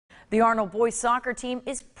The Arnold boys soccer team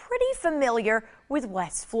is pretty familiar with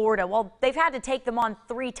West Florida. Well, they've had to take them on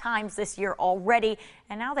 3 times this year already,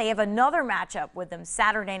 and now they have another matchup with them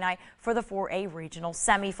Saturday night for the 4A regional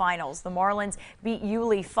semifinals. The Marlins beat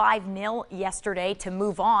Yulee 5-0 yesterday to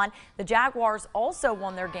move on. The Jaguars also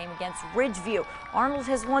won their game against Ridgeview. Arnold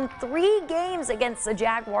has won 3 games against the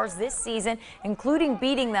Jaguars this season, including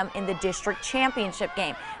beating them in the district championship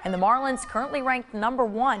game. And the Marlins currently ranked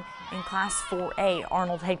 #1 in Class 4A.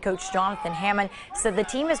 Arnold head coach Jonathan Hammond said the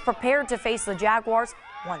team is prepared to face the Jaguars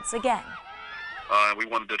once again. We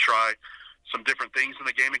wanted to try some different things in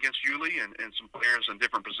the game against Yulee and some players in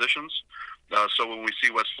different positions. So when we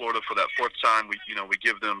see West Florida for that 4th time, we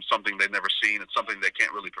give them something they've never seen and something they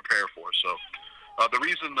can't really prepare for. So the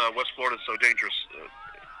reason West Florida is so dangerous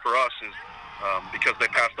for us is because they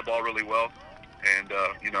pass the ball really well, and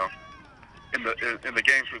in the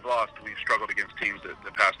games we've lost, we've struggled against teams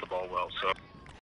that pass the ball well. So